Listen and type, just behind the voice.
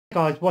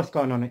Guys, what's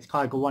going on? It's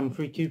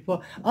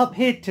Kyger1324 up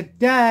here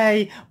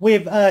today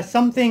with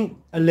something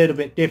a little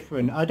bit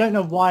different. I don't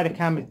know why the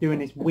camera's doing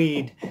this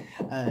weird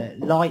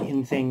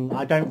lighting thing.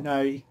 I don't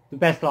know. It's the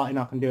best lighting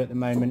I can do at the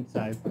moment,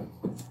 so.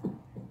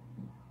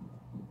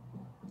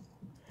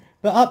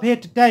 But up here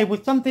today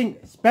with something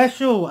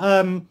special.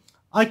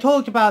 I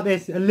talked about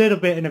this a little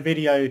bit in a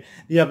video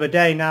the other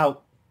day.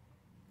 Now,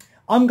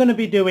 I'm going to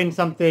be doing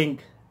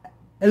something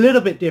a little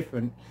bit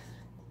different.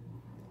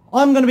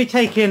 I'm going to be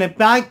taking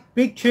a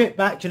big trip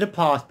back to the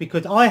past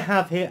because I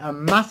have here a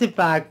massive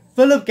bag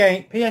full of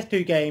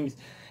PS2 games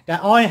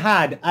that I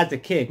had as a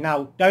kid.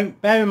 Now,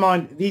 don't bear in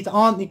mind, these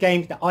aren't the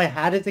games that I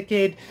had as a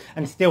kid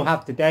and still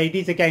have today.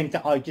 These are games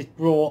that I just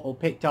brought or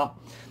picked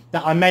up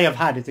that I may have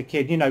had as a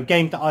kid. You know,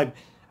 games that I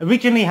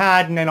originally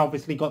had and then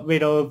obviously got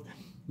rid of,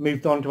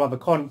 moved on to other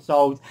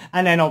consoles,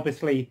 and then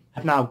obviously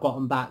have now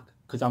gotten back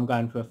because I'm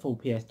going for a full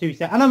PS2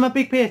 set. And I'm a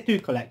big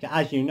PS2 collector,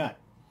 as you know.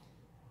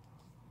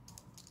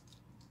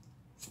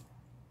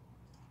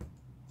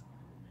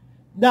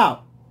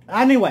 Now,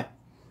 anyway,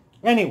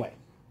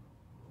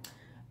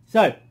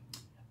 so,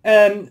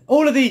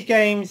 all of these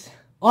games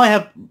I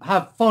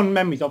have fond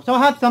memories of, so I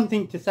have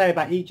something to say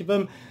about each of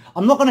them.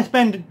 I'm not going to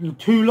spend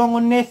too long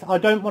on this. I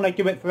don't want to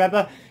do it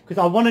forever, because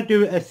I want to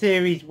do a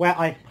series where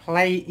I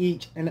play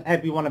each and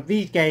every one of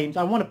these games.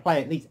 I want to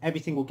play at least every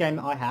single game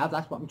that I have.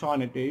 That's what I'm trying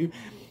to do,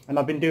 and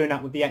I've been doing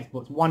that with the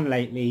Xbox One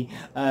lately.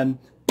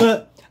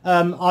 But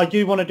I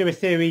do want to do a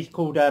series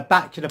called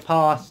Back to the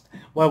Past,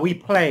 where we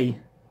play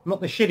not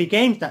the shitty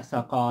games that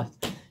suck ass,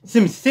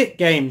 some sick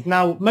games.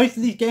 Now, most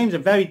of these games are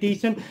very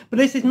decent, but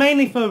this is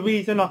mainly for a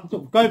reason. I can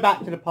sort of go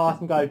back to the past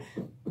and go,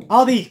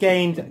 are these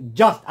games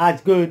just as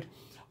good,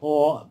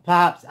 or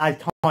perhaps as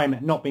time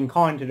not been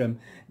kind to them?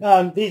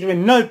 These are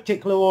in no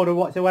particular order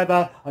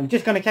whatsoever. I'm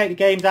just going to take the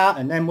games out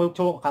and then we'll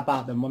talk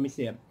about them when we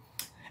see them.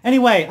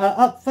 Anyway,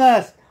 up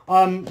first,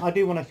 I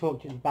do want to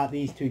talk to you about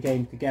these two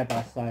games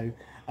together. So,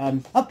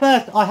 up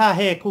first, I have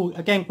here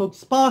a game called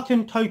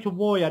Spartan Total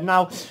Warrior.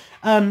 Now,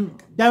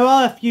 there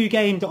are a few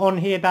games on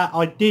here that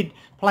I did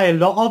play a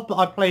lot of, but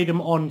I played them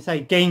on,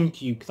 say,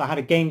 GameCube, because I had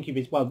a GameCube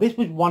as well. This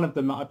was one of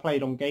them that I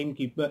played on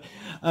GameCube, but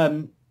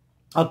I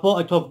thought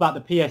I'd talk about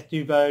the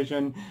PS2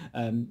 version.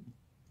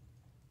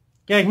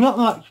 There's not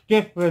much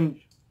difference.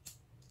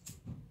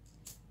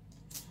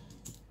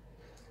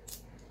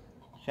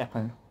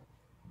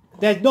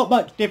 There's not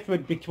much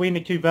difference between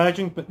the two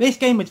versions, but this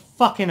game is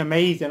fucking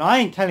amazing. I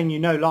ain't telling you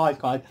no lies,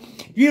 guys.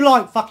 If you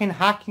like fucking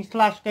hack and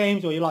slash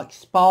games, or you like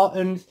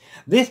Spartans,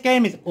 this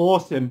game is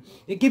awesome.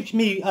 It gives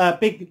me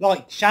big,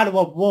 like, Shadow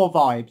of War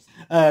vibes.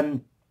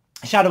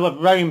 Shadow of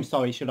Rome,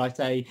 sorry, should I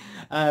say.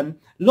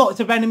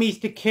 Lots of enemies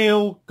to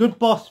kill, good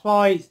boss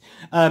fights,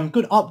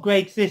 good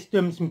upgrade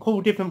systems, some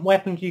cool different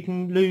weapons you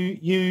can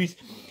use.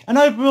 And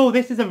overall,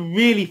 this is a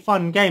really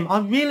fun game. I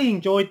really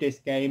enjoyed this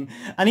game.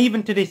 And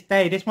even to this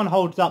day, this one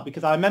holds up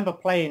because I remember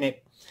playing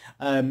it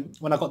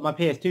when I got my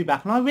PS2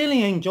 back. And I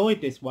really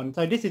enjoyed this one.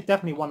 So this is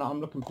definitely one that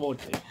I'm looking forward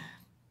to.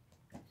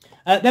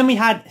 Then we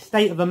had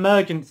State of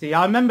Emergency.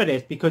 I remember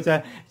this because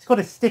it's got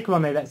a sticker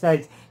on there that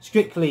says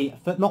strictly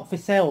not for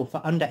sale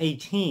for under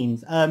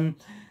 18s.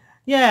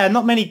 Yeah,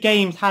 not many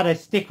games had a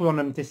sticker on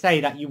them to say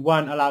that you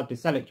weren't allowed to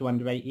sell it to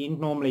under 18.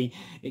 Normally,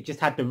 it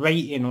just had the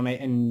rating on it,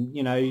 and,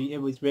 you know, it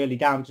was really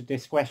down to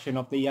discretion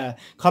of the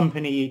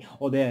company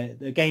or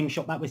the game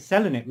shop that was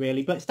selling it,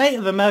 really. But State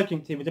of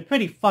Emergency was a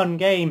pretty fun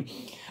game.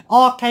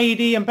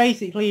 Arcadey, and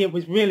basically it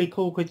was really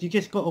cool because you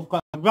just got to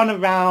run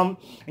around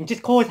and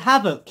just cause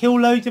havoc, kill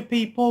loads of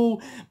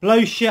people,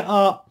 blow shit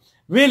up.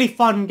 Really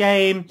fun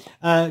game.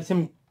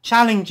 Some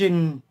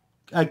challenging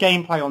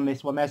gameplay on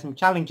this one. There's some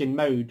challenging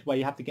mode where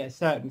you have to get a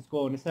certain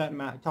score in a certain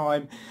amount of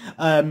time.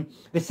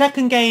 The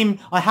second game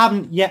I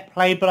haven't yet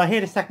played, but I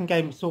hear the second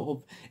game sort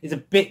of is a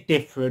bit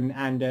different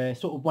and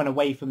sort of went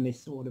away from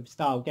this sort of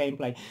style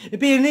gameplay. It'd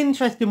be an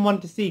interesting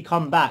one to see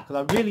come back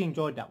because I really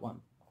enjoyed that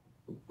one.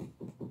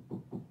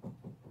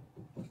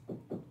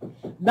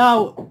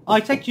 Now,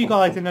 I said to you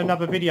guys in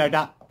another video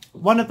that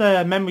one of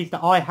the memories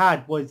that I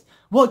had was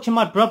watching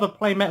my brother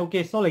play Metal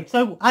Gear Solid.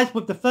 So, as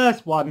with the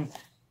first one,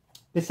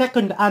 the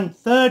second and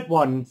third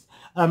ones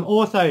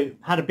also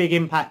had a big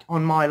impact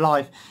on my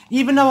life.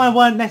 Even though I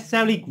weren't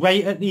necessarily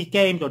great at these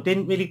games or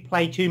didn't really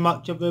play too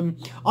much of them,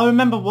 I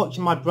remember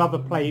watching my brother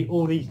play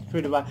all these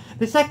through the way.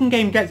 The second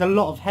game gets a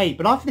lot of hate,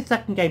 but I think the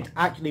second game's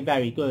actually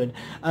very good.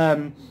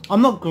 I'm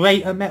not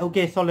great at Metal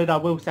Gear Solid, I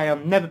will say.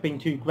 I've never been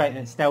too great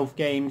at stealth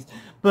games,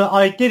 but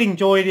I did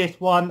enjoy this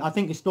one. I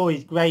think the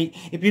story's great.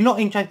 If you're not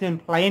interested in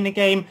playing the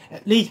game,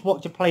 at least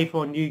watch a playthrough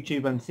on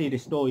YouTube and see the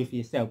story for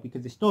yourself,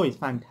 because the story is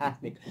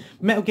fantastic.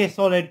 Metal Gear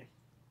Solid,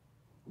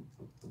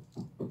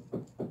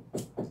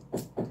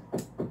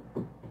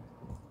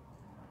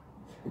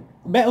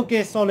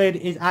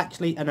 is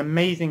actually an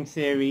amazing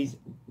series,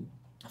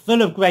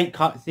 full of great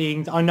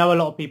cutscenes. I know a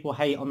lot of people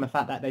hate on the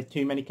fact that there's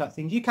too many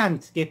cutscenes. You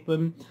can skip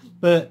them,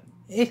 but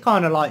it's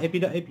kind of like if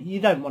you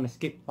don't want to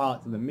skip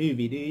parts of the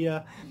movie, do you?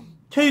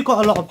 2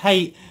 got a lot of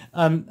hate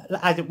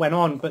as it went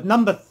on, but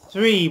number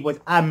 3 was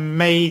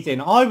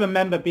amazing. I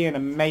remember being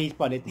amazed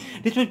by this.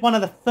 This was one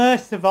of the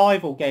first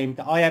survival games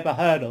that I ever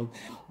heard of.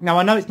 Now,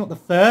 I know it's not the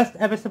first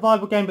ever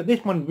survival game, but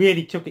this one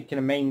really took it to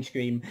the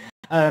mainstream.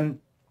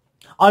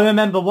 I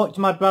remember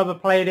watching my brother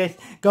play this,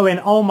 going,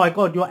 oh my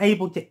god, you're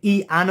able to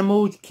eat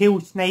animals, kill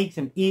snakes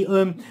and eat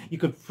them. You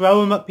could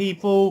throw them at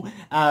people.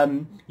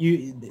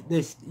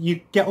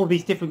 You get all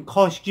these different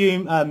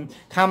costume,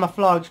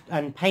 camouflage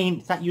and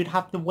paints that you'd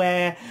have to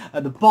wear.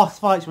 The boss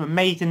fights were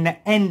amazing.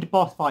 The end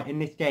boss fight in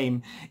this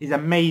game is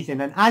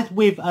amazing. And as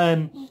with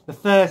the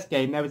first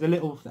game, there was a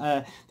little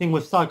thing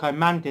with Psycho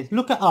Mantis.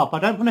 Look it up. I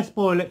don't want to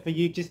spoil it for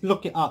you. Just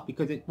look it up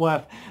because it's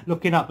worth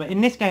looking up. But in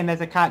this game,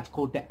 there's a character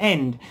called The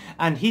End.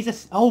 And he's an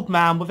old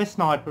man with a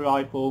sniper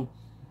rifle.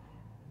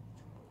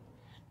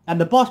 And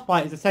the boss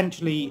fight is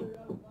essentially...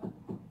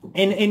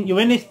 you're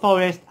in this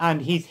forest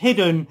and he's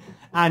hidden,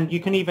 and you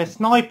can either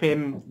snipe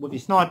him with your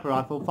sniper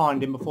rifle,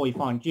 find him before he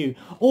finds you,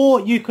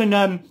 or you can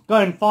go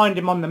and find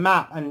him on the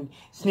map and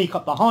sneak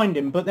up behind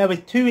him. But there was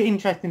 2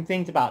 interesting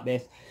things about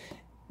this.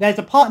 There's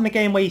a part in the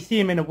game where you see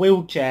him in a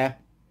wheelchair,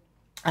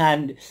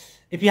 and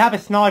if you have a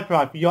sniper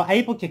rifle, you're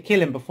able to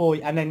kill him before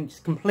and then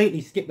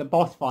completely skip the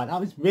boss fight. That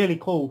was really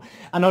cool.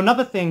 And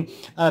another thing,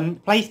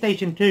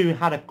 PlayStation 2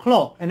 had a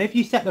clock, and if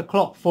you set the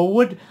clock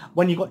forward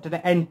when you got to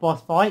the end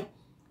boss fight,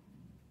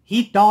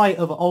 he'd die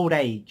of old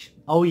age.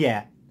 Oh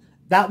yeah,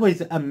 that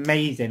was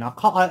amazing. I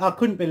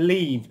couldn't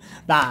believe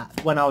that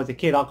when I was a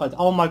kid. I was,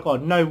 oh my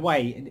god, no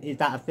way is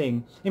that a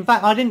thing. In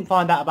fact, I didn't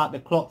find out about the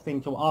clock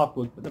thing till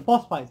afterwards. But the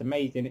boss fight is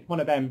amazing. It's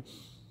one of them.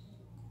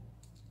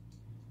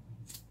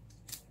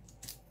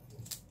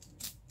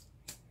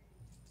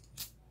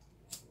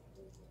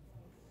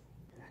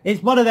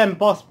 It's one of them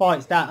boss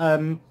fights that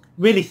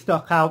really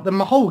stuck out. The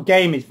whole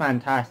game is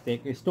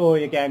fantastic. The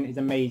story again is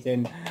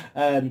amazing.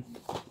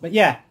 But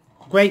yeah.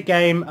 Great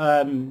game,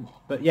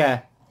 but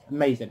yeah,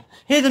 amazing.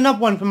 Here's another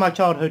one from my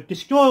childhood,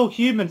 Destroy All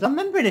Humans. I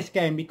remember this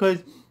game because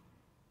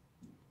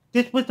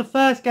this was the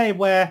first game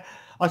where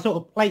I sort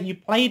of played, you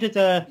played as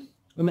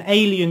an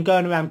alien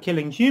going around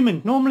killing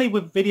humans. Normally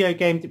with video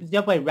games, it was the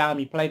other way around.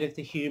 You played as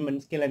the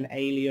humans killing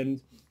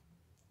aliens.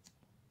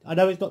 I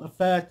know it's not the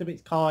first of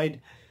its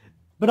kind,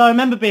 but I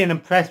remember being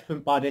impressed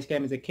by this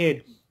game as a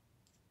kid.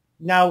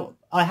 Now,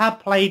 I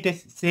have played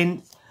this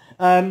since.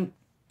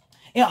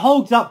 It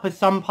holds up for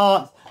some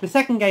parts. The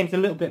second game's a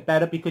little bit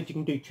better because you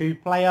can do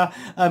 2-player.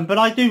 But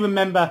I do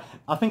remember,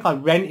 I think I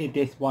rented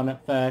this one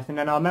at first. And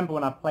then I remember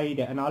when I played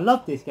it. And I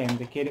loved this game as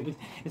a kid.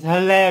 It's a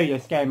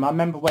hilarious game. I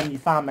remember when you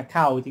found the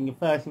cows and the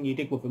first thing you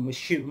did with them was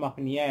shoot them up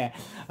in the air.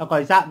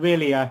 Guys, that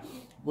really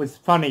was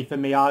funny for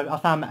me. I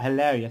found that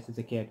hilarious as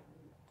a kid.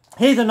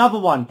 Here's another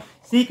one,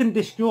 Seek and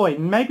Destroy.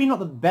 Maybe not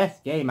the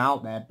best game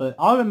out there, but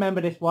I remember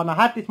this one. I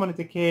had this one as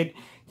a kid.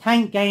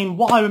 Tank game.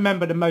 What I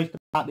remember the most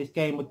about this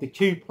game was the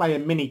 2-player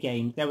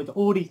mini-games. There was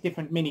all these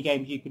different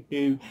mini-games you could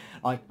do,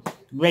 like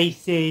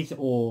races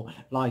or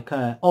like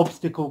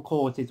obstacle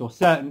courses or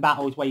certain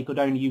battles where you could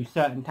only use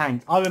certain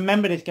tanks. I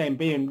remember this game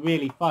being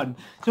really fun.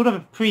 Sort of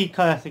a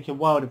precursor to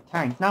World of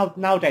Tanks.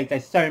 Nowadays,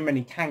 there's so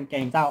many tank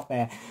games out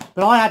there.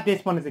 But I had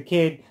this one as a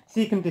kid,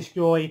 Seek and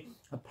Destroy,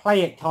 a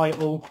Play It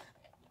title.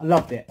 I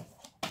loved it.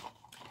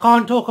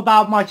 Can't talk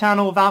about my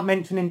channel without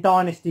mentioning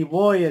Dynasty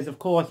Warriors. Of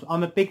course,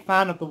 I'm a big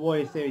fan of the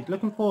Warriors series.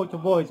 Looking forward to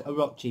Warriors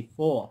Orochi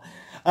 4.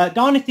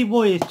 Dynasty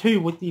Warriors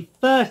 2 was the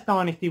first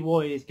Dynasty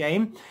Warriors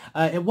game.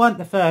 It weren't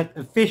the first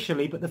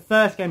officially, but the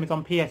first game was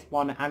on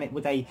PS1 and it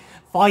was a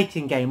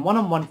fighting game.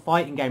 One-on-one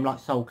fighting game like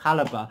Soul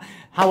Calibur.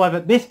 However,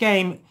 this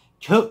game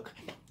took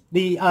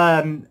the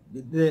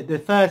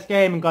first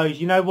game and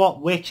goes, you know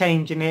what, we're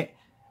changing it.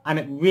 And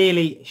it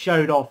really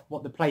showed off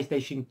what the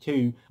PlayStation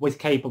 2 was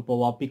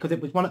capable of, because it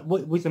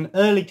was an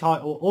early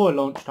title or a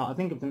launch title. I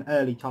think it was an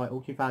early title,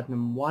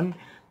 2001.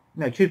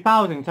 No,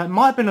 2000. So it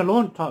might have been a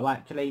launch title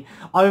actually.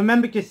 I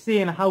remember just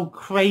seeing how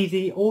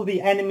crazy all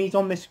the enemies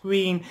on the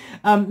screen.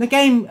 The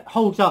game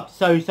holds up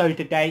so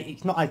today.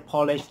 It's not as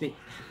polished. It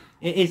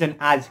isn't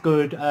as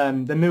good.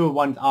 The newer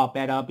ones are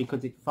better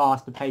because it's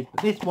faster paced.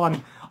 But this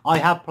one I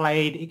have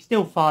played. It's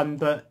still fun,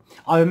 but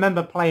I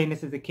remember playing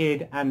this as a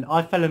kid and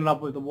I fell in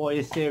love with the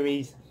Warriors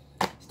series.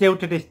 Still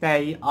to this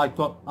day, I've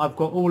got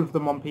all of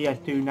them on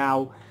PS2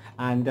 now,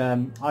 and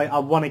I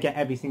want to get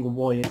every single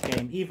Warriors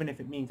game, even if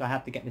it means I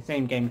have to get the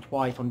same game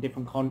twice on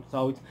different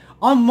consoles.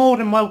 I'm more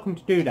than welcome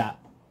to do that.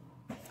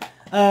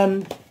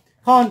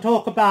 Can't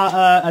talk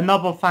about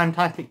another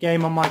fantastic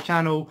game on my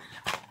channel,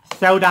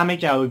 Cell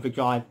Damage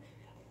Overdrive.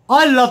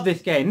 I love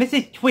this game. This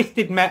is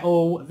Twisted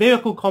Metal,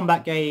 vehicle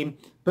combat game,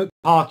 but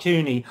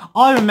cartoony.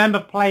 I remember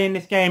playing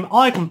this game.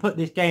 I can put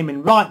this game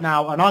in right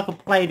now and I could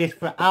play this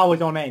for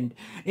hours on end.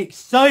 It's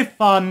so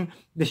fun.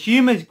 The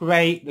humour's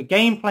great. The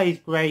gameplay's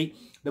great.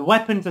 The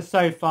weapons are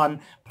so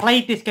fun.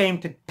 Played this game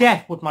to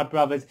death with my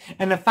brothers.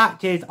 And the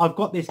fact is, I've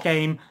got this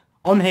game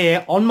on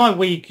here, on my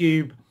Wii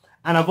Cube.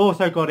 And I've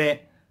also got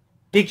it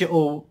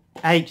digital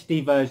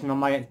HD version on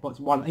my Xbox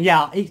One.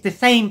 Yeah, it's the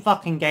same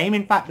fucking game.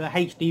 In fact, the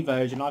HD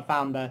version I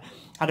found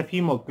had a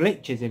few more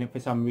glitches in it for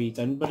some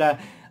reason. But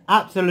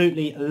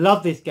Absolutely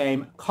love this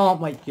game. Can't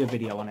wait to do a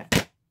video on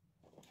it.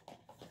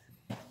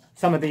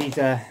 Some of these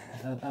are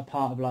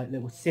part of like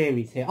little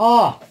series here.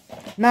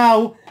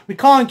 Now we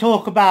can't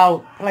talk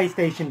about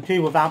PlayStation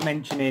 2 without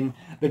mentioning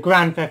the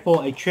Grand Theft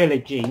Auto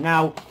trilogy.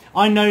 Now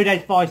I know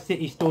there's Vice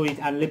City Stories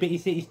and Liberty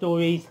City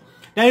Stories.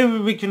 They were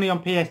originally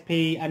on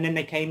PSP and then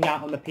they came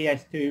out on the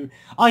PS2.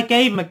 I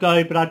gave them a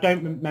go, but I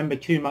don't remember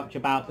too much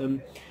about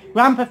them.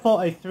 Grand Theft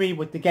Auto 3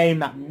 was the game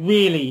that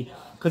really,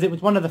 because it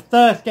was one of the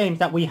first games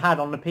that we had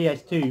on the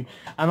PS2.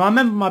 And I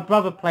remember my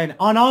brother playing it,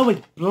 and I was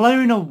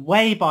blown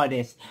away by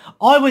this.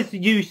 I was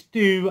used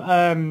to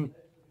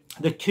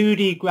the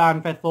 2D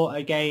Grand Theft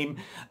Auto game.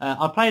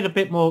 I played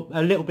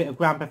a little bit of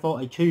Grand Theft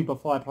Auto 2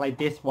 before I played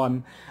this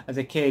one as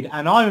a kid,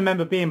 and I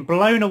remember being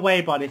blown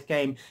away by this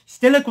game.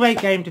 Still a great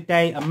game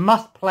today, a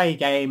must-play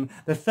game.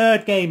 The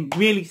third game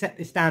really set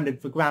the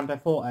standard for Grand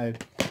Theft Auto.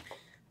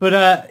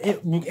 But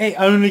it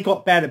only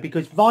got better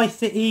because Vice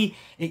City,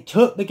 it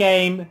took the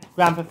game,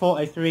 Grand Theft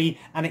Auto 3,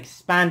 and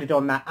expanded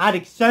on that.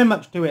 Added so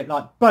much to it,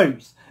 like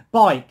boats,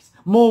 bikes,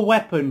 more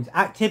weapons,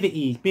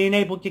 activities, being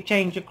able to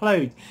change your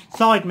clothes,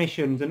 side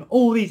missions, and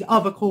all these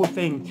other cool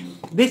things.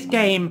 This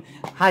game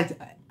has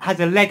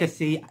a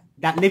legacy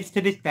that lives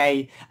to this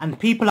day, and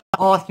people are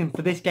asking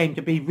for this game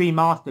to be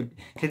remastered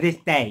to this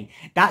day.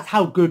 That's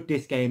how good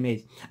this game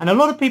is. And a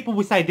lot of people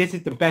will say this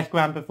is the best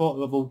Grand Theft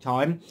Auto of all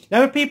time.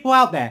 There are people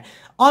out there.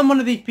 I'm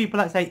one of these people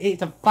that say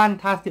it's a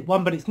fantastic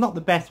one, but it's not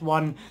the best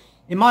one.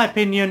 In my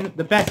opinion,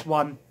 the best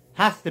one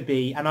has to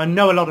be, and I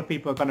know a lot of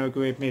people are going to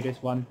agree with me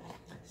this one,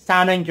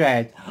 San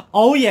Andreas.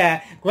 Oh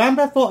yeah, Grand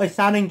Theft Auto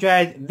San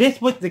Andreas,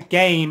 this was the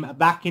game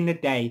back in the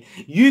day.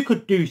 You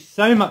could do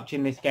so much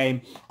in this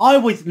game. I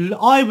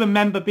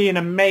remember being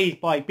amazed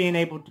by being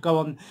able to go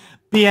on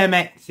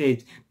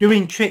BMXs,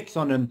 doing tricks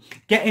on them,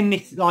 getting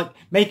this, like,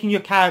 making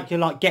your character,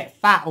 like, get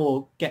fat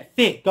or get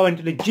fit, going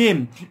to the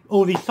gym,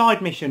 all these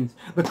side missions.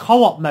 The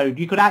co-op mode,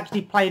 you could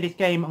actually play this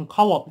game on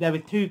co-op. There were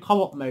 2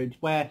 co-op modes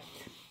where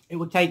it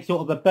would take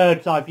sort of a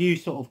bird's eye view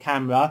sort of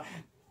camera,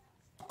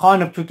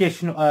 kind of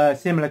traditional,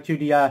 similar to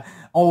the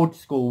old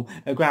school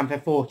Grand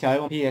Theft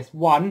Auto on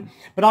PS1.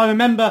 But I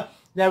remember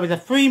there was a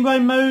free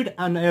roam mode,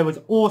 and there was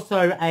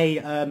also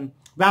a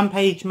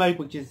rampage mode,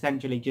 which is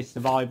essentially just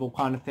survival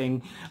kind of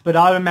thing. But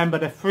I remember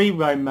the free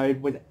roam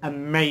mode was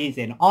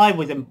amazing. I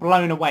was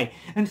blown away.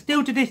 And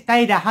still to this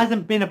day, there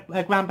hasn't been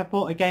a Grand Theft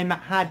Auto game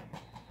that has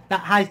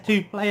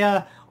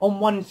 2-player on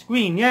one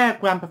screen. Yeah,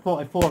 Grand Theft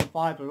Auto 4 and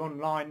 5 are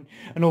online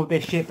and all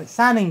this shit, but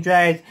San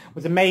Andreas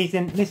was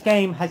amazing. This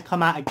game has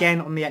come out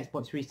again on the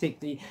Xbox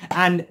 360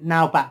 and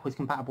now backwards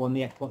compatible on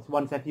the Xbox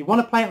One, so if you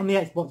want to play it on the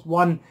Xbox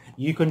One,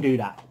 you can do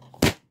that.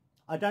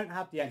 I don't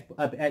have the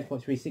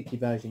Xbox 360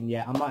 version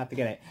yet. I might have to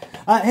get it.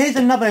 Here's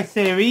another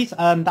series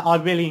that I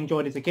really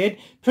enjoyed as a kid.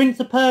 Prince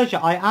of Persia.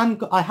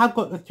 I have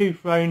got the 2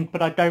 thrones,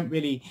 but I don't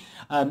really,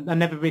 I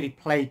never really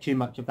played too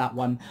much of that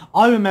one.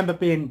 I remember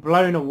being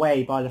blown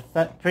away by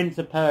the Prince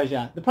of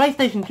Persia. The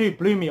PlayStation 2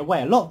 blew me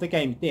away. A lot of the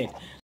games did.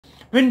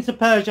 Prince of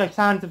Persia,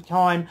 Sands of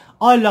Time.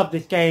 I love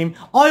this game.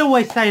 I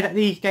always say that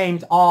these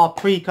games are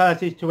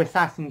precursors to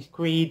Assassin's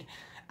Creed.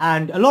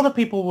 And a lot of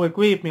people will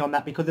agree with me on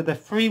that because of the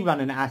free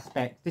running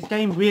aspect. This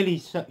game really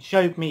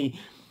showed me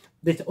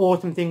this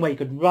awesome thing where you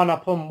could run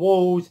up on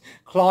walls,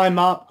 climb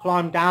up,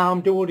 climb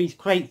down, do all these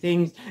great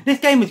things. This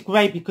game was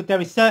great because there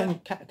are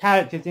certain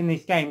characters in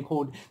this game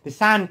called the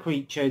sand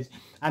creatures,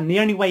 and the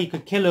only way you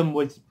could kill them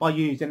was by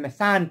using the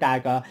sand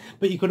dagger,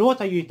 but you could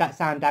also use that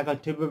sand dagger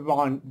to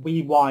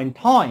rewind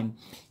time.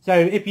 So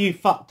if you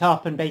fucked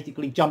up and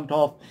basically jumped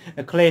off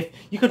a cliff,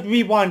 you could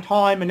rewind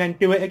time and then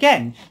do it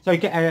again. So you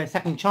get a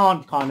second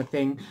chance kind of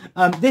thing.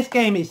 This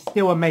game is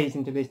still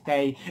amazing to this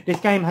day.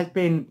 This game has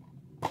been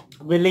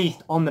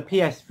released on the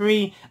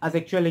PS3 as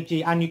a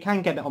trilogy, and you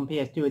can get it on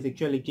PS2 as a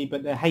trilogy,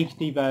 but the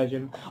HD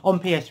version on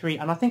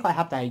PS3, and I think I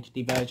have the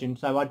HD version,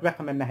 so I'd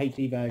recommend the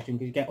HD version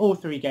because you get all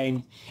 3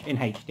 games in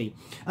HD.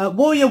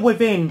 Warrior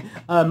Within,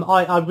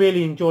 I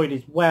really enjoyed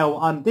as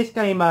well. This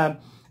game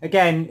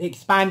again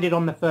expanded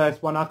on the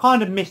first one. I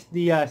kind of missed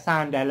the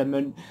sound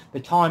element, the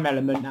time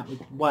element that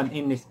weren't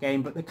in this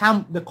game, but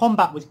the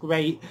combat was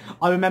great.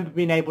 I remember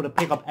being able to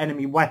pick up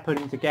enemy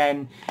weapons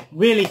again.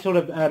 Really sort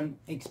of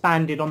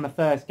expanded on the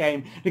first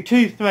game. The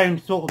 2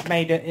 thrones sort of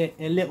made it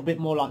a little bit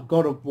more like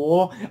God of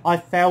War, I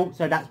felt,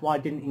 so that's why I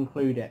didn't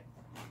include it.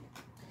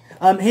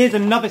 Here's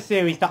another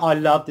series that I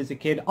loved as a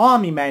kid,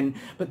 Army Men,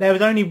 but there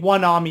was only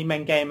one Army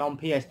Men game on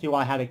PS2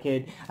 I had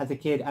as a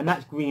kid, and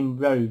that's Green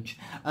Rogue.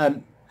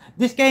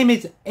 This game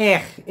is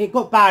it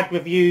got bad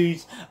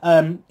reviews.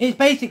 It's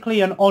basically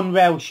an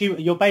on-rail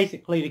shooter. You're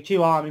basically the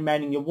 2 army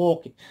men and you're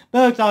walking.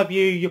 Bird's eye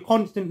view, you're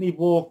constantly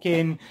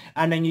walking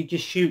and then you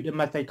just shoot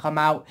them as they come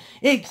out.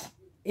 It's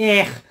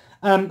I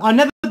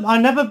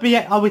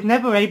was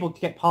never able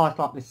to get past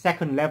like the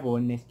 2nd level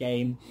in this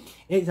game.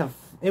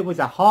 It was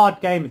a hard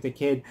game as a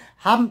kid.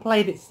 Haven't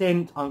played it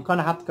since. I'm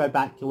gonna have to go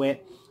back to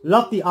it.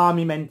 Love the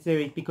Army Men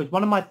series because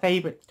one of my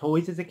favourite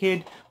toys as a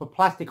kid were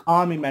plastic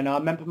Army Men. I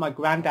remember my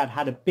granddad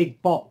had a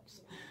big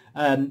box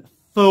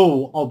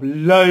full of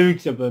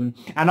loads of them.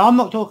 And I'm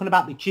not talking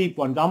about the cheap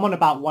ones. I'm on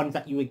about ones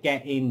that you would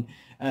get in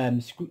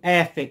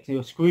Airfix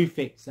or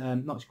Screwfix,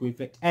 not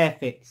Screwfix,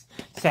 Airfix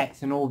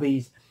sets and all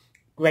these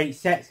great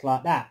sets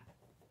like that.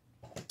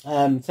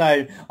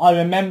 So I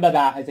remember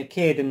that as a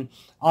kid, and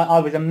I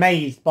was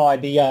amazed by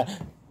the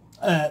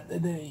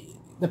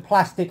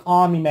plastic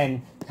army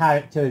men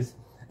characters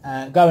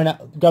going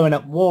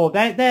up war.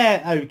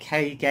 They're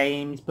okay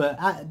games, but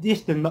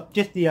just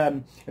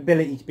the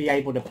ability to be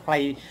able to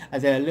play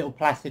as a little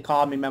plastic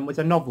army man was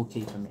a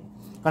novelty for me.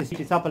 I'll speed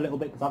this up a little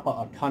bit because I've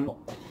got a ton.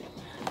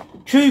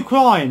 True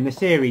Crime, the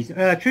series.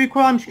 True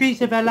Crime,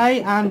 Streets of LA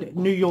and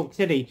New York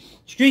City.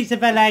 Streets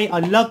of LA, I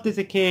loved as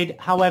a kid.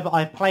 However,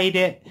 I played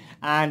it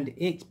and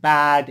it's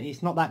bad.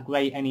 It's not that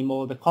great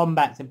anymore. The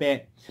combat's a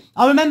bit...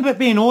 I remember it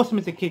being awesome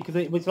as a kid because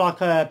it was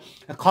like a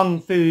kung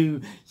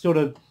fu sort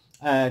of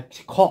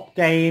cop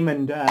game.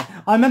 And I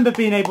remember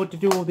being able to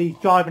do all these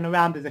driving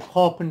around as a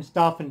cop and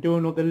stuff and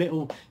doing all the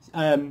little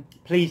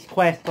police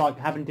quests, like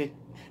having to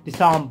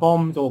disarm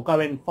bombs or go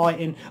in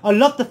fighting. I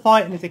loved the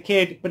fighting as a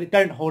kid, but it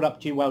don't hold up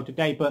too well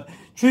today. But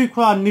True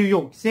Crime New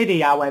York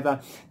City,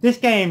 however, this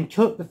game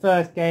took the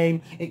first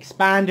game,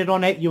 expanded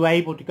on it. You were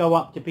able to go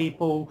up to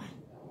people.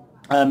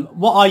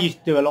 What I used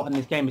to do a lot in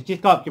this game was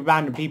just go up to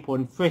random people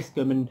and frisk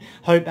them and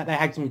hope that they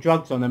had some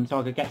drugs on them so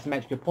I could get some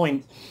extra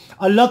points.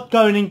 I loved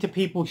going into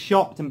people's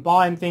shops and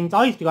buying things.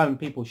 I used to go in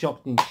people's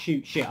shops and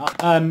shoot shit up.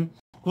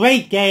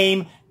 Great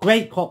game,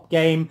 great cop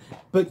game,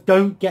 but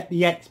don't get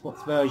the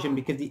Xbox version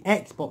because the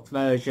Xbox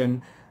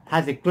version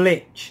has a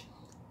glitch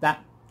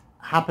that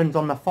happens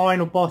on the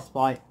final boss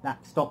fight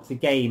that stops the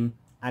game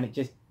and it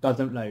just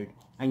doesn't load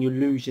and you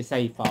lose your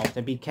save file,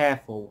 so be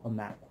careful on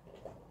that.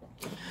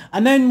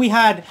 And then we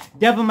had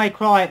Devil May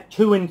Cry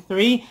 2 and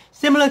 3.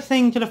 Similar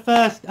thing to the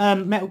first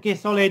Metal Gear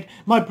Solid.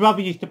 My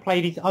brother used to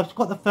play these. I've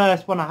got the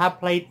first one. I have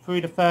played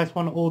through the first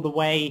one all the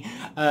way.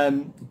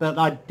 But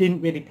I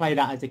didn't really play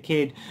that as a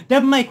kid.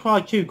 Devil May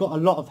Cry 2 got a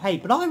lot of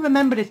hate. But I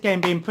remember this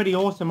game being pretty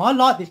awesome. I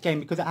liked this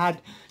game because it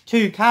had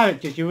two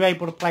characters. You were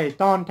able to play as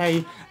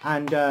Dante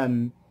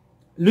and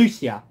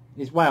Lucia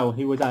as well,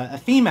 who was a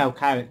female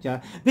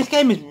character. This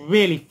game is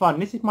really fun.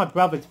 This is my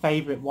brother's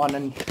favourite one,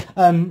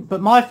 and but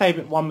my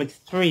favourite one was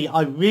 3.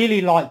 I really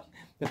liked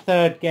the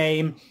third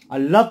game. I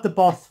love the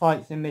boss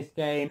fights in this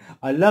game.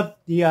 I love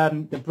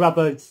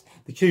the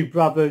two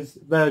brothers,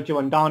 Virgil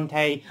and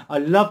Dante. I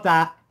love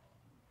that.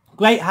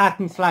 Great hack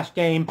and slash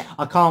game.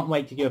 I can't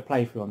wait to do a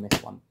playthrough on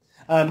this one.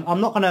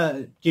 I'm not going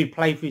to do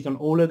playthroughs on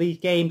all of these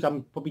games.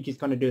 I'm probably just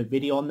going to do a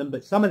video on them.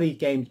 But some of these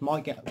games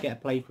might get a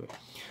playthrough.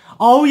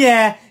 Oh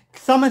yeah,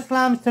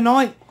 SummerSlam's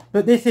tonight.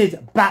 But this is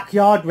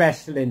Backyard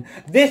Wrestling.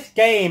 This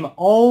game,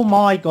 oh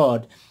my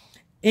god.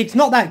 It's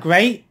not that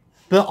great.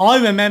 But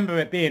I remember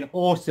it being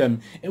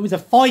awesome. It was a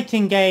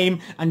fighting game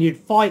and you'd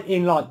fight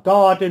in like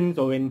gardens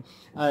or in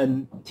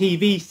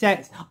TV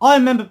sets. I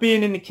remember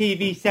being in the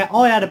TV set.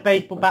 I had a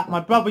baseball bat. My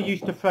brother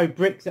used to throw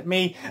bricks at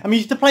me and we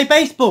used to play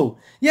baseball.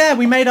 Yeah,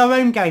 we made our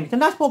own games.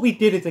 And that's what we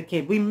did as a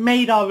kid. We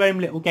made our own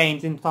little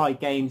games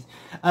inside games.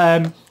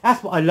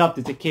 That's what I loved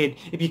as a kid.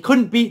 If you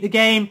couldn't beat the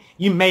game,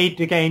 you made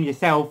the game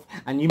yourself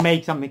and you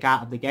made something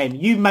out of the game.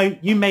 You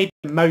made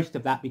the most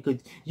of that because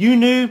you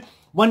knew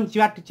once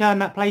you had to turn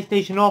that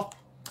PlayStation off,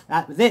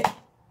 that was it.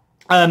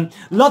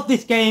 Loved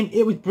this game.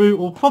 It was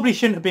brutal. Probably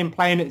shouldn't have been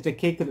playing it as a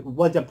kid because it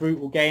was a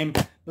brutal game.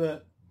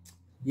 But,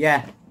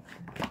 yeah.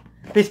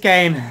 This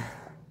game,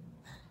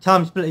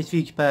 Time Splitters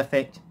Future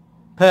Perfect.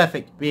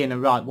 Perfect being the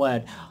right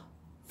word.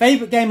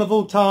 Favourite game of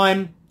all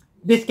time.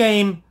 This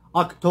game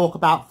I could talk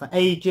about for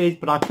ages.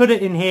 But I put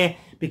it in here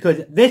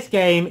because this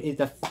game is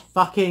the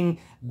fucking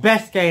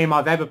best game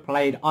I've ever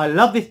played. I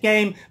love this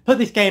game. Put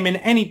this game in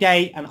any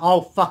day and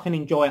I'll fucking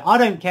enjoy it. I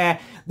don't care.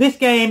 This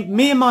game,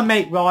 me and my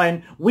mate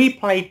Ryan, we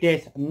played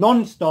this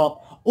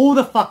non-stop all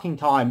the fucking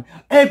time.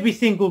 Every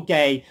single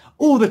day,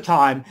 all the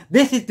time.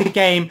 This is the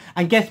game.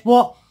 And guess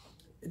what?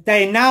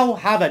 They now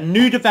have a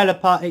new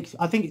developer.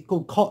 I think it's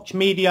called Koch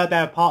Media.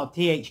 They're a part of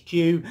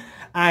THQ.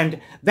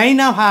 And they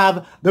now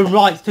have the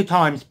rights to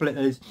Time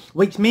Splitters,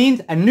 which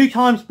means a new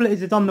Time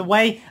Splitters is on the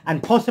way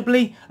and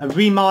possibly a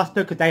remaster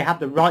because they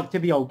have the rights to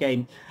the old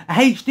game. A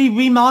HD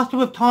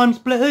remaster of Time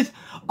Splitters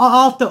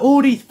after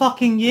all these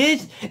fucking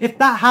years. If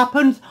that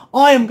happens,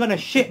 I am going to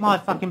shit my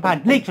fucking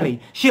pants. Literally,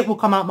 shit will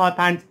come out my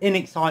pants in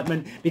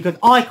excitement because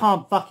I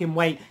can't fucking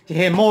wait to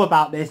hear more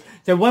about this.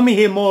 So when we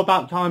hear more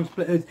about Time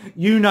Splitters,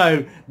 you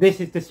know this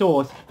is the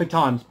source for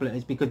Time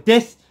Splitters because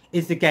this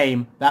is the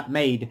game that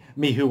made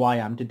me who I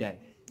am today,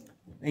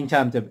 in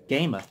terms of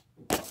gamer.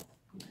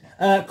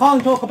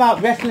 Can't talk about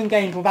wrestling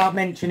games without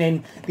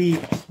mentioning the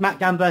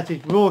SmackDown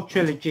vs. Raw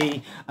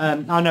trilogy.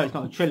 I know it's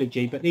not a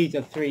trilogy, but these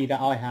are 3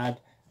 that I had.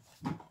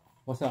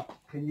 What's up?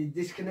 Can you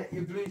disconnect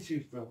your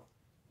Bluetooth, bro?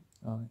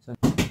 Oh,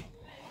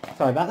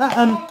 sorry about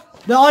that.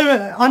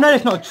 I know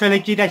it's not a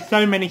trilogy, there's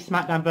so many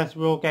SmackDown vs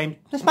Raw games.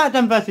 The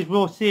SmackDown vs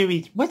Raw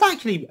series was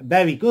actually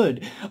very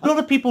good. A lot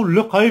of people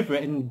look over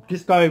it and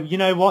just go, you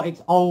know what,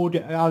 it's old,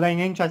 I ain't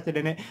interested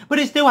in it. But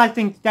it still has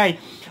things today.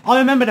 I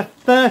remember the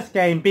first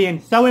game being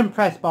so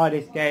impressed by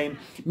this game.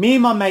 Me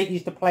and my mate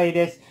used to play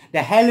this.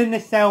 The Hell in a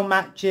Cell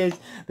matches,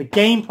 the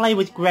gameplay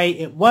was great.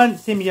 It weren't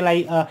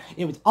simulator,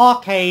 it was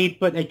arcade,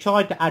 but they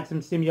tried to add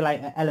some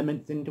simulator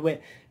elements into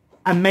it.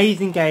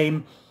 Amazing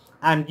game.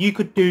 And you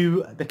could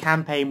do the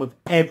campaign with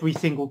every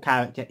single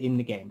character in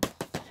the game.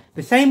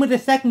 The same with the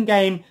second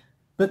game,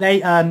 but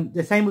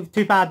the same with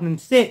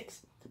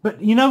 2006. But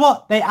you know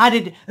what? They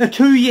added a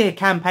 2-year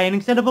campaign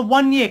instead of a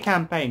 1-year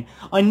campaign.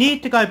 I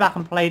need to go back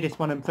and play this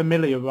one and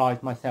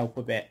familiarise myself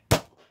with it.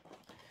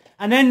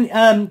 And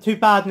then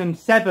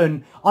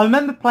 2007, I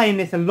remember playing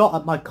this a lot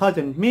at my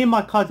cousin's. Me and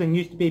my cousin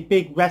used to be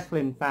big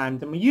wrestling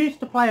fans, and we used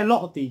to play a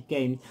lot of these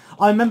games.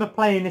 I remember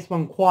playing this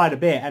one quite a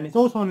bit, and it's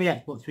also on the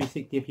Xbox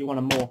 360 if you want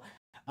a more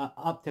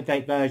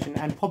up-to-date version,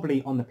 and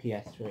probably on the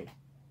PS3.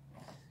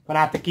 Gonna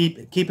have to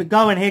keep it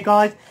going here,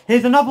 guys.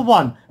 Here's another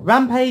one,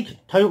 Rampage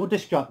Total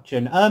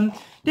Destruction.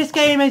 This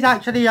game is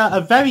actually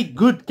a very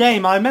good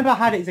game. I remember I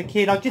had it as a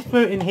kid. I just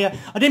threw it in here.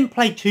 I didn't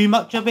play too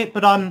much of it,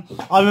 but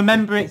I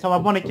remember it, so I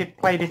wanted to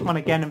play this one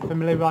again and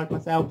familiarise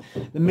myself.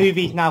 The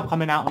movie's now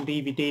coming out on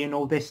DVD and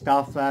all this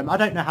stuff. I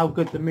don't know how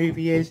good the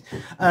movie is,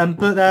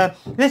 but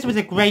this was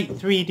a great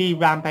 3D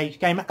Rampage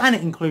game, and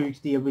it includes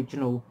the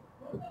original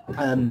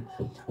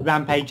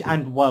Rampage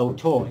and World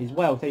Tour as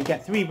well, so you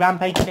get 3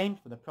 Rampage games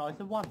for the price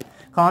of 1.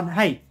 Can't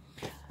hate.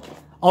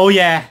 Oh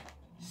yeah,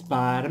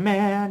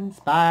 Spider-Man,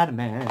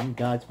 Spider-Man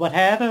does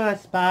whatever a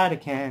spider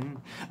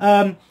can.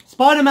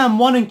 Spider-Man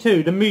 1 and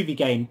 2, the movie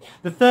game.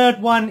 The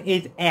third one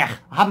is I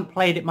haven't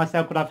played it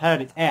myself, but I've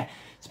heard it's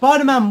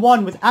Spider-Man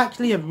 1 was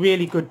actually a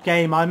really good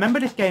game. I remember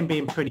this game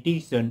being pretty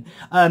decent.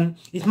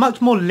 It's much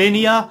more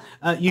linear.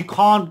 You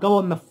can't go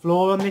on the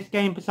floor on this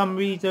game for some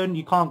reason.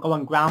 You can't go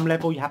on ground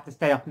level. You have to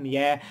stay up in the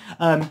air.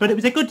 But it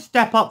was a good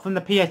step up from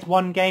the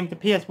PS1 games. The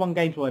PS1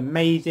 games were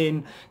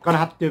amazing. Gonna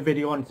have to do a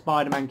video on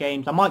Spider-Man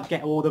games. I might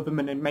get all of them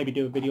and then maybe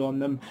do a video on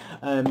them.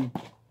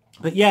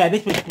 But yeah,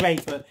 this was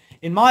great. But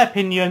in my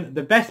opinion,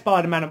 the best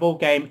Spider-Man of all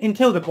game,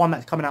 until the one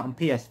that's coming out on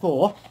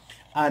PS4,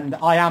 and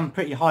I am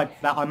pretty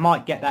hyped that I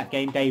might get that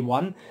game day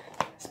one.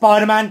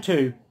 Spider-Man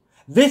 2.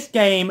 This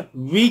game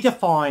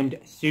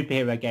redefined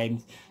superhero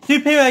games.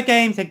 Superhero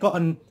games had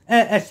gotten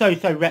a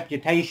so-so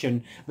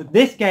reputation, but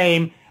this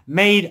game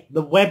made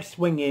the web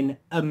swinging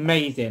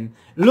amazing.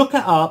 Look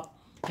it up.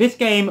 This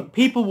game,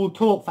 people will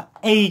talk for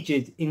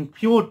ages in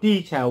pure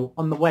detail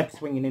on the web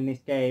swinging in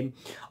this game.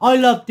 I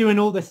love doing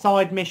all the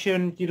side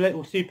missions, the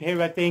little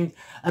superhero things.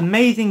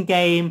 Amazing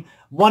game.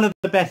 One of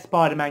the best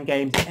Spider-Man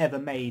games ever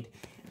made.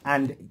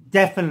 And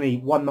definitely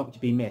one not to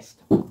be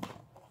missed.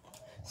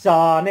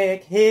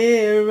 Sonic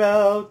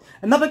Heroes.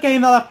 Another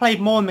game that I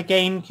played more on the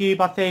GameCube,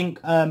 I think.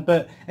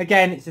 But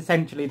again, it's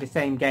essentially the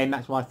same game.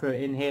 That's why I threw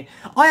it in here.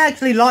 I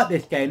actually like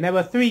this game. There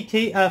were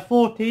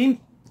 4 teams.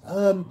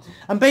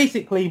 And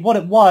basically what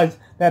it was,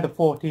 they're the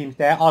 4 teams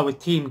there. I was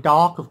Team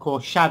Dark, of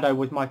course. Shadow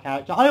was my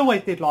character. I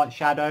always did like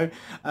Shadow.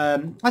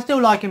 I still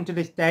like him to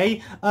this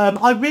day.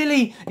 I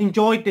really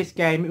enjoyed this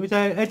game. It was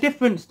a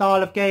different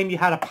style of game. You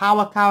had a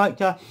power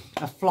character,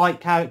 a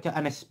flight character,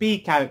 and a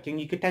speed character,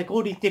 and you could take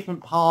all these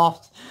different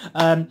paths.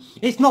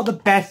 It's not the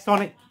best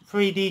Sonic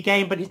 3D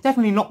game, but it's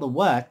definitely not the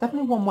worst.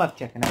 Definitely one worth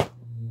checking out.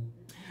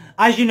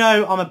 As you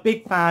know, I'm a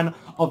big fan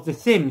of The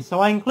Sims, so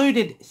I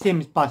included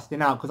Sims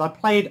Busting Out because I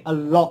played a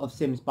lot of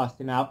Sims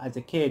Busting Out as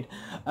a kid.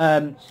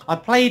 I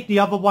played the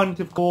other ones,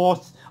 of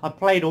course. I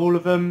played all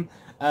of them.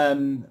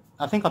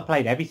 I think I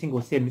played every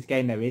single Sims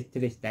game there is to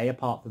this day,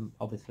 apart from,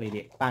 obviously, the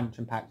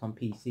expansion packs on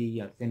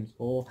PC, Sims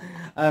 4.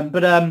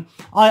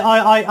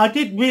 I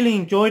did really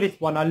enjoy this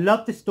one. I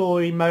love the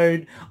story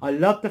mode. I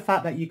love the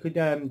fact that you could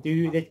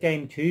do this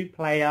game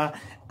 2-player.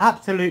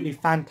 Absolutely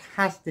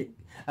fantastic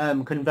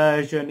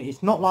conversion.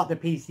 It's not like the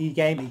PC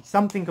game. It's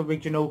something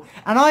original,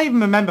 and I even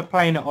remember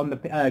playing it on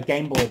the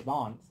Game Boy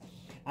Advance.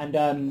 And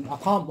I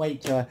can't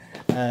wait to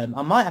I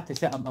might have to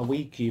set up my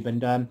WeCube.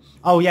 And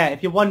oh yeah,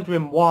 if you're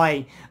wondering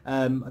why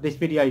this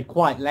video is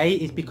quite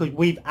late, it's because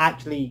we've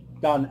actually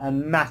done a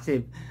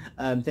massive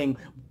thing.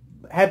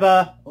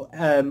 Heather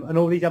and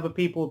all these other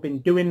people have been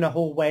doing the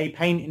hallway,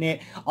 painting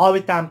it. I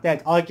was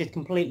downstairs. I just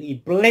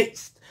completely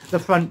blitzed the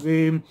front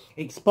room.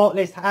 It's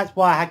spotless. That's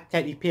why I had to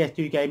take these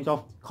PS2 games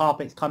off.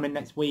 Carpet's coming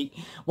next week.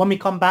 When we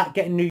come back,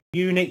 getting new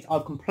units,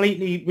 I've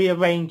completely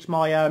rearranged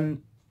my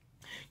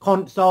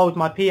consoles.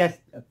 My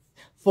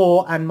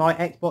PS4 and my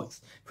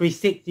Xbox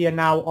 360 are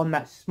now on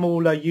that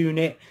smaller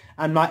unit,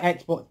 and my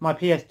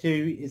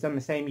PS2 is on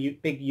the same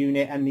big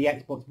unit, and the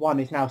Xbox One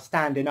is now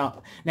standing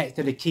up next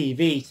to the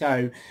TV.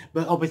 So,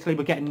 but obviously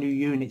we're getting new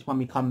units when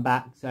we come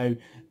back. So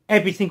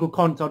every single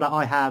console that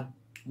I have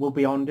will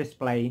be on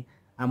display,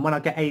 and when I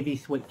get AV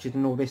switches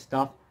and all this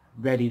stuff,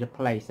 ready to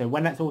play. So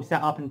when that's all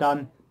set up and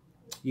done,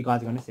 you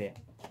guys are going to see it.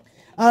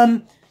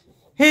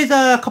 Here's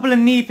a couple of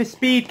Need for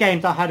Speed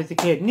games I had as a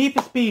kid. Need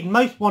for Speed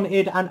Most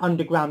Wanted and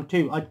Underground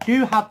 2. I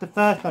do have the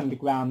first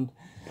Underground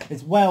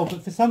as well,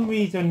 but for some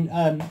reason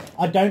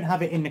I don't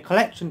have it in the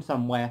collection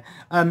somewhere.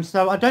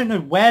 So I don't know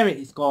where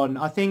it's gone.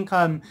 I think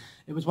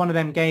it was one of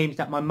them games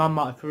that my mum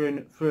might have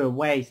threw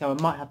away, so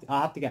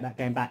I'll have to get that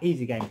game back.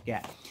 Easy game to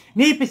get.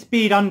 Need for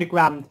Speed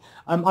Underground.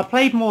 I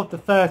played more of the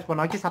first one.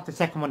 I just have the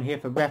second one here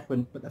for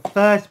reference, but the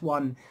first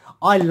one,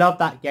 I loved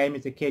that game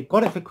as a kid.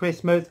 Got it for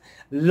Christmas,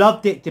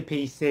 loved it to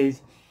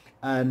pieces.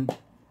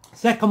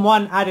 Second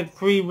one added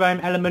free roam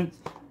elements.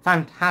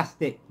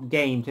 Fantastic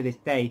game to this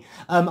day.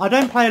 I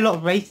don't play a lot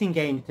of racing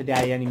games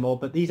today anymore,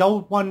 but these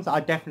old ones I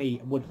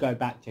definitely would go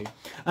back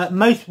to.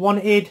 Most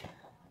Wanted,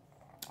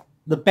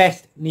 the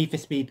best Need for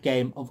Speed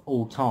game of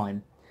all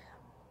time.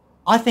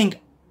 I think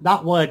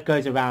that word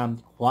goes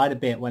around quite a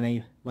bit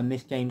when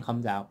this game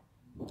comes out.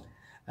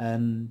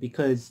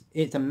 Because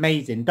it's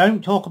amazing.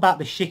 Don't talk about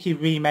the shitty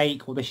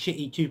remake or the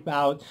shitty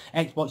 2000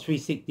 Xbox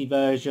 360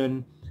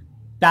 version.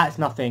 That's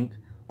nothing.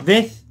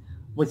 This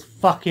was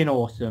fucking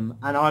awesome,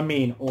 and I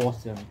mean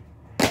awesome.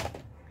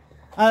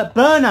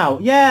 Burnout,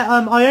 yeah,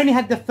 I only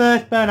had the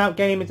first Burnout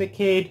game as a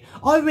kid.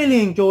 I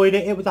really enjoyed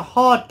it. It was a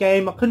hard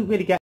game. I couldn't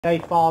really get very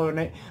far on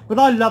it, but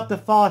I loved the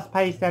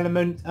fast-paced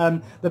element.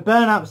 The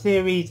Burnout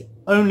series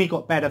only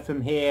got better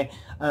from here.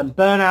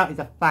 Burnout is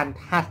a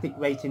fantastic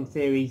racing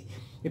series.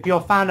 If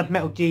you're a fan of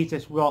Metal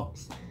Jesus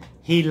Rocks,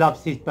 he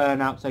loves his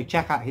Burnout, so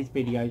check out his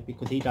videos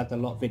because he does a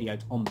lot of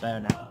videos on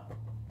Burnout.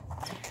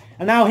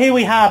 And now here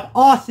we have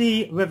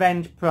RC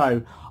Revenge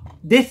Pro.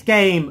 This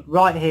game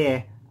right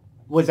here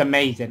was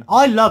amazing.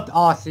 I loved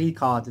RC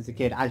cars as a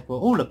kid, as were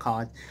all the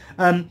cars.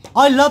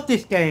 I loved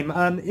this game.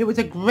 It was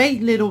a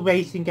great little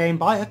racing game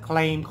by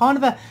Acclaim. Kind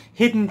of a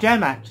hidden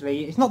gem,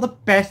 actually. It's not the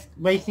best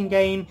racing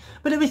game,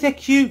 but it was a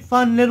cute,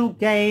 fun little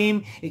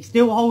game. It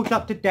still holds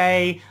up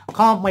today. I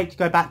can't wait to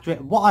go back to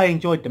it. What I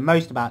enjoyed the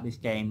most about this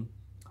game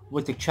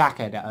was the track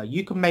editor.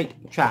 You can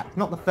make tracks.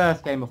 Not the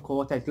first game, of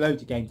course. There's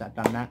loads of games that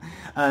have done that.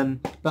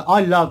 But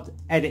I loved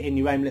editing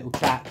your own little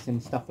tracks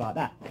and stuff like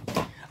that.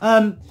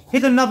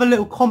 Here's another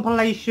little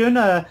compilation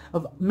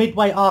of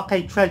Midway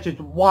Arcade Treasures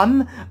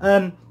 1.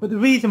 But the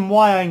reason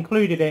why I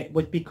included it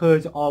was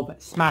because of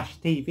Smash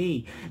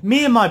TV.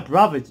 Me and my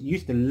brothers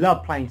used to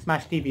love playing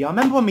Smash TV. I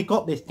remember when we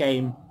got this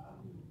game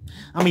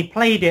and we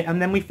played it,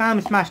 and then we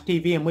found Smash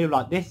TV and we were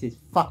like, this is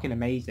fucking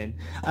amazing.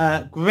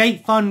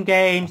 Great fun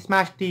game,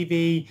 Smash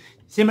TV,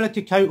 similar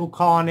to Total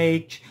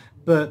Carnage,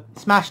 but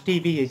Smash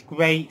TV is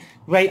great.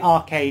 Great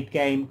arcade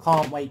game.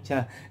 Can't wait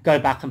to go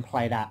back and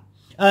play that.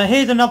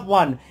 Here's another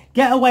one.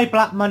 Getaway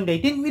Black Monday.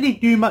 Didn't really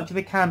do much of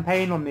the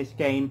campaign on this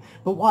game,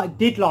 but what I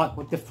did like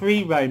was the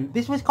free roam.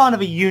 This was kind of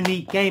a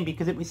unique game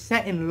because it was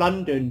set in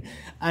London,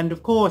 and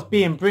of course,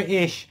 being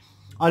British,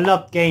 I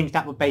loved games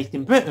that were based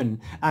in Britain,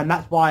 and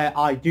that's why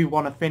I do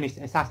want to finish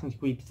Assassin's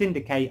Creed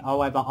Syndicate.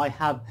 However, I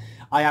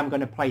am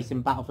going to play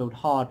some Battlefield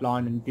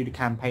Hardline and do the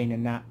campaign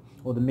in that,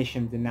 or the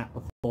missions in that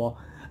before,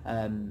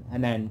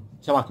 and then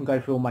so I can go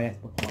through all my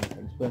Xbox One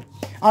things. But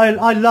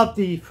I love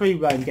the free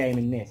roam game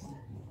in this.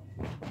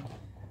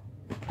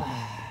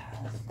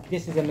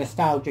 This is a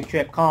nostalgia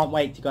trip. Can't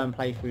wait to go and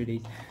play through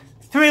these.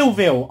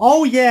 Thrillville.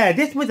 Oh yeah,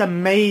 this was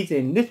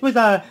amazing. This was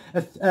a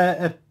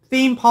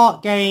theme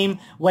park game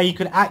where you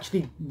could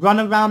actually run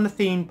around the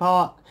theme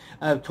park,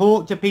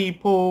 talk to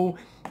people,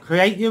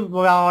 create your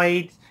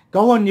rides,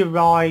 go on your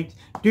rides,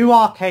 do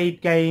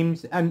arcade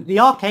games, and the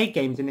arcade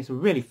games in this were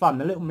really fun.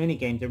 The little mini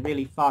games are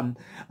really fun.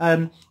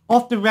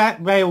 Off the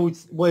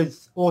Rails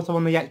was also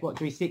on the Xbox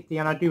 360,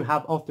 and I do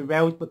have Off the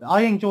Rails, but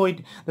I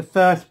enjoyed the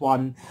first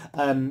one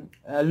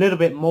a little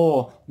bit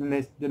more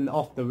than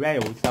Off the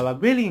Rails, so I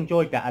really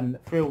enjoyed that. And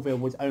Thrillville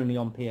was only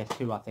on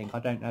PS2, I think. I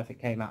don't know if it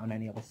came out on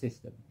any other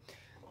system.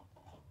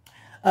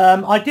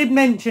 I did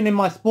mention in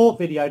my sport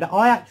video that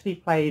I actually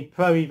played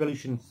Pro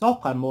Evolution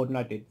Soccer more than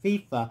I did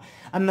FIFA,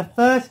 and the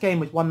first game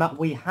was one that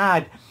we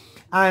had,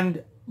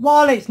 and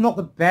while it's not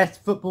the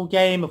best football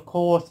game, of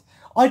course,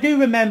 I do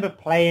remember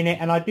playing it,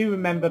 and I do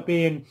remember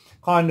being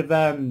kind of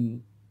a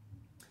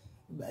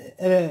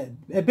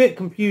bit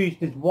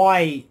confused as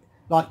why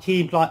like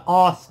teams like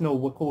Arsenal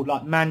were called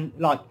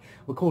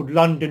were called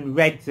London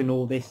Reds and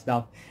all this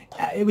stuff.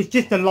 It was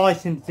just a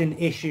licensing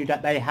issue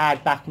that they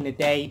had back in the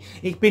day.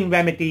 It's been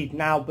remedied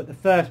now, but the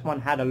first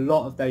one had a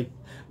lot of those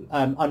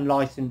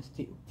unlicensed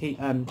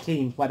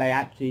teams where they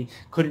actually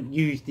couldn't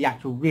use the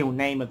actual real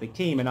name of the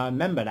team, and I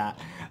remember that.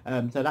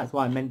 So that's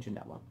why I mentioned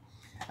that one.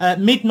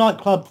 Midnight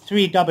Club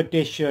 3 Dub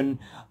Edition.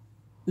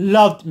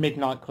 Loved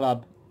Midnight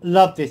Club.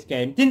 Loved this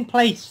game. Didn't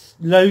play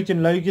loads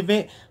and loads of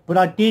it, but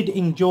I did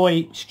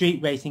enjoy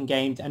street racing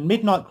games, and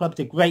Midnight Club's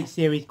a great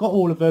series. Got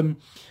all of them,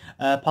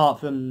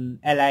 apart from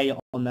LA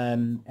on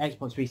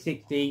Xbox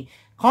 360.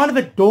 Kind of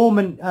a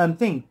dormant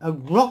thing. A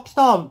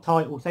Rockstar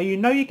title, so you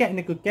know you're getting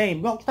a good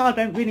game. Rockstar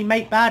don't really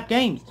make bad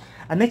games,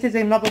 and this is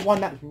another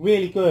one that's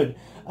really good.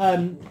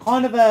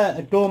 Kind of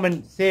a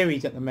dormant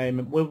series at the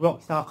moment. Will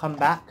Rockstar come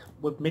back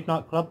with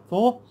Midnight Club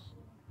 4?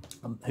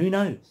 Who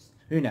knows?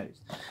 Who knows?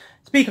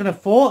 Speaking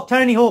of 4,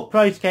 Tony Hawk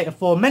Pro Skater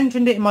 4,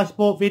 mentioned it in my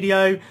sport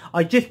video.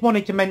 I just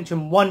wanted to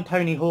mention one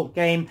Tony Hawk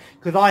game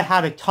because I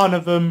had a ton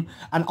of them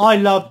and I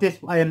loved this.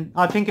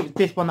 I think it was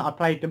this one that I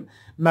played the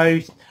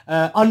most.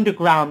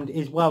 Underground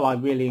as well I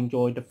really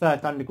enjoyed, the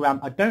first Underground.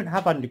 I don't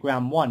have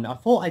Underground 1, I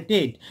thought I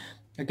did.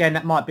 Again,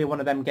 that might be one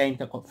of them games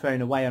that got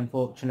thrown away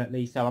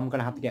unfortunately, so I'm going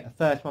to have to get the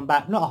first one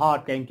back. Not a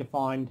hard game to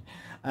find,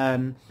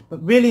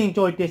 but really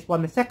enjoyed this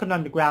one. The second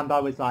Underground I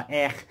was like,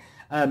 eh.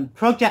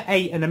 Project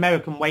 8 and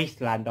American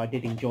Wasteland I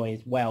did enjoy as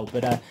well,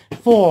 but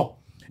 4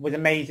 was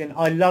amazing.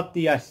 I loved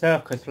the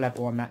circus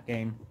level on that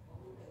game.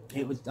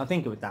 I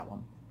think it was that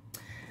one.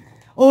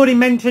 Already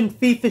mentioned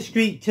FIFA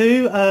Street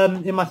 2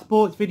 in my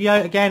sports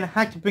video. Again, I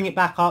had to bring it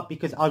back up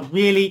because I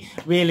really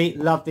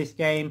love this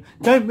game.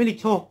 Don't really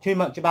talk too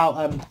much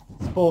about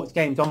sports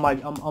games on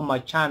my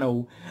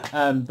channel,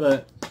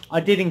 but I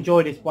did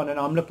enjoy this one and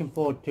I'm looking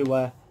forward to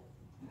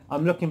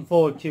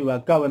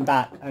going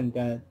back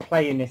and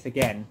playing this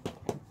again.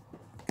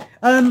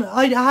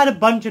 I had a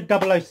bunch of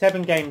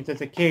 007 games as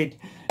a kid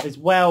as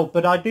well,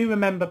 but I do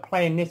remember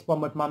playing this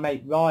one with my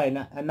mate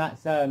Ryan, and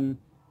that's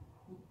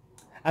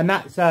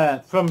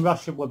From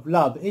Russia With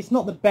Love. It's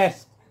not the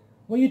best.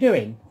 What are you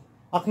doing?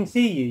 I can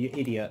see you, you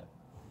idiot.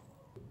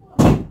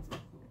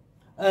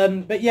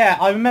 But yeah,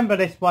 I remember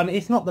this one.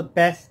 It's not the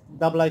best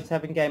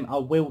 007 game, I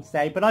will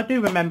say, but I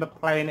do remember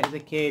playing it as a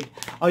kid.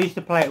 I used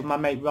to play it with my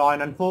mate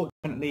Ryan.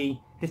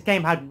 Unfortunately, this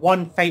game had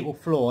one fatal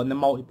flaw in the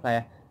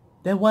multiplayer.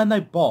 There were no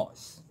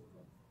bots.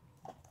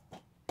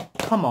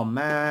 Come on,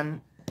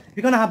 man. If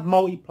you're going to have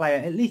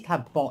multiplayer, at least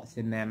have bots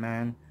in there,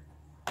 man.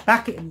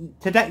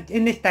 Today,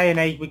 in this day and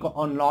age, we got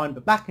online,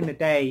 but back in the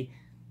day,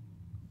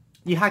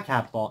 you had to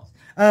have bots.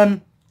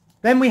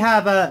 Then we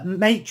have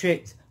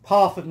Matrix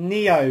Path of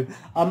Neo.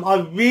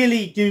 I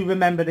really do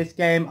remember this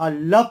game. I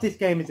loved this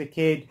game as a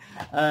kid.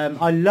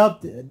 I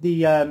loved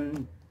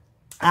the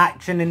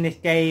action in this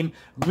game.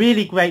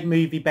 Really great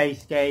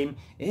movie-based game.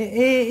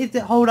 Does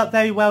it hold up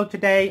very well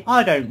today?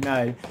 I don't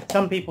know.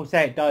 Some people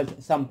say it does.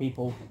 Some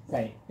people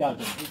say it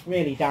doesn't. It's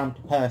really down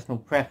to personal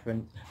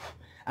preference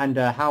and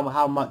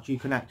how much you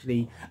can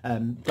actually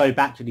go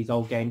back to these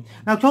old games.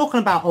 Now,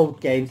 talking about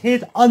old games,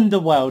 here's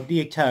Underworld: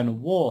 The Eternal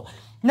War.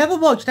 Never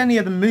watched any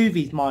of the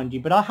movies, mind you,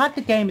 but I had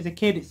the game as a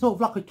kid. It's sort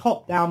of like a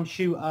top-down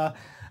shooter.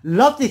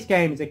 Loved this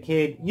game as a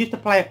kid. Used to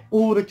play it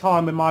all the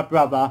time with my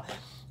brother.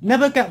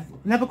 Never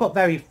got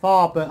very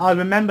far, but I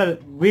remember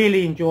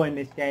really enjoying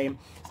this game.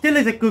 Still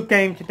is a good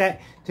game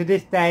to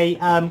this day.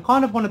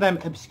 Kind of one of them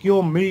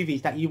obscure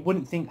movies that you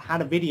wouldn't think had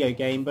a video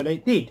game, but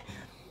it did.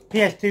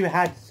 PS2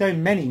 had so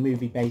many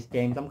movie-based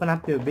games. I'm going to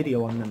have to do a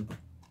video on them.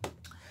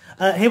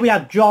 Here we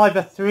have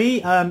Driver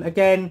 3.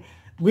 Again,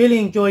 really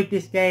enjoyed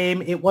this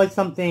game. It was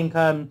something...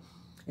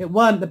 it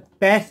weren't the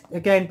best,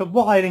 again, but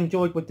what I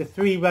enjoyed was the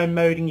 3-row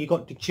mode, and you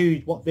got to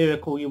choose what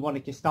vehicle you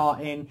wanted to start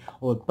in,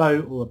 or a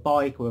boat, or a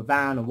bike, or a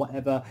van, or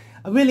whatever.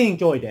 I really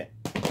enjoyed it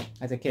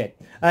as a kid.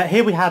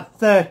 Here we have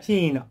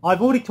 13.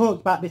 I've already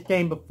talked about this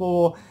game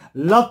before.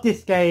 Loved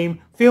this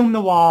game. Film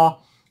noir,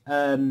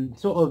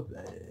 sort of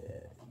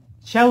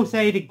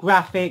shell-shaded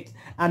graphics,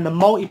 and the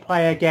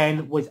multiplayer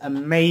again was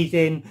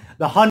amazing.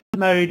 The hunt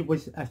mode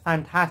was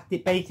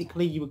fantastic.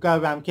 Basically, you would go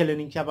around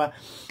killing each other,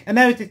 and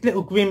there was this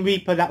little Grim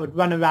Reaper that would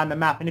run around the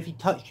map, and if he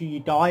touched you, you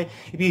die.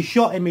 If you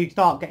shot him, he'd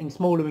start getting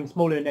smaller and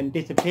smaller and then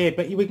disappear,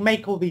 but he would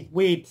make all these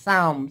weird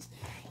sounds.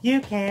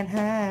 You can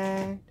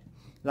hide.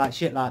 Like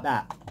shit like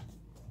that.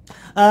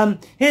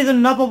 Here's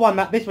another one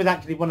that this was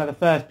actually one of the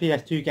first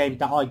PS2 games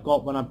that I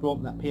got when I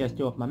brought that PS2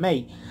 off my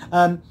mate.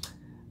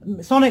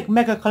 Sonic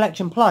Mega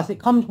Collection Plus. It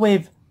comes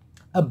with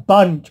a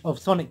bunch of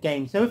Sonic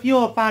games. So if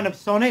you're a fan of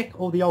Sonic,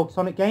 all the old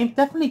Sonic games,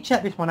 definitely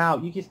check this one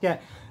out. You just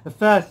get the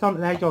first Sonic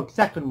the Hedgehog,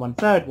 second one,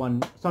 third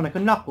one, Sonic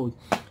and Knuckles,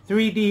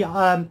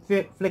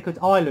 3D Flicker's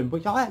Island,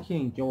 which I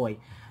actually enjoy,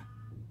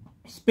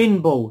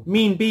 Spinball,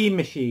 Mean Bean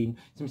Machine,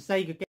 some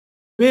Sega games.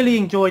 Really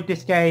enjoyed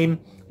this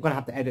game. I'm going to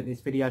have to edit this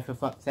video for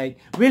fuck's sake.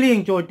 Really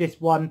enjoyed this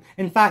one.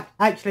 In fact,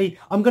 actually,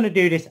 I'm going to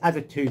do this as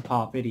a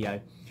 2-part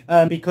video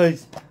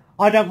because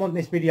I don't want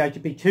this video to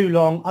be too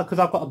long because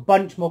I've got a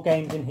bunch more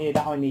games in here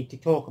that I need to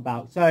talk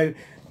about. So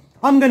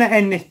I'm going to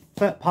end this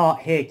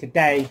part here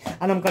today,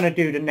 and I'm going to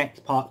do the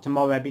next part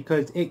tomorrow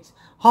because it's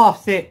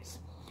 6:30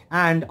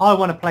 and I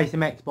want to play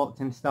some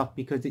Xbox and stuff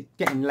because it's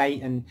getting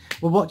late, and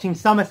we're watching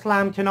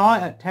SummerSlam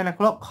tonight at 10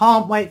 o'clock.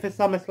 Can't wait for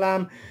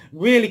SummerSlam.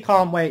 Really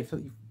can't wait for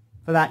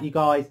that, you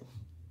guys.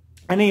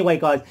 And anyway,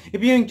 guys,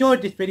 if you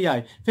enjoyed this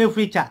video, feel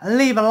free to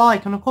leave a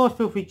like, and of course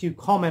feel free to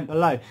comment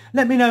below.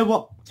 Let me know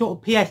what sort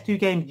of PS2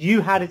 games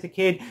you had as a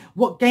kid,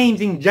 what games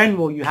in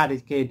general you had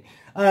as a kid.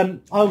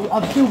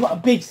 I've still got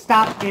a big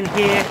stack in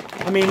here.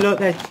 I mean, look,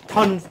 there's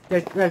tons,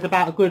 there's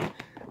about a good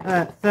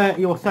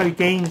 30 or so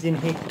games in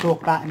here to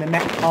talk about in the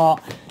next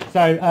part.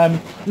 So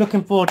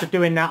looking forward to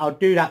doing that. I'll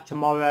do that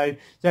tomorrow.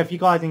 So if you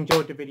guys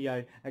enjoyed the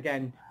video,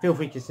 again, feel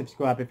free to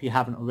subscribe if you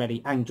haven't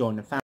already and join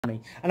the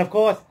family. And of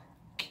course,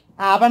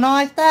 have a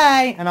nice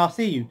day, and I'll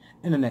see you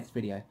in the next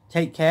video.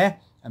 Take care,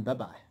 and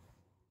bye-bye.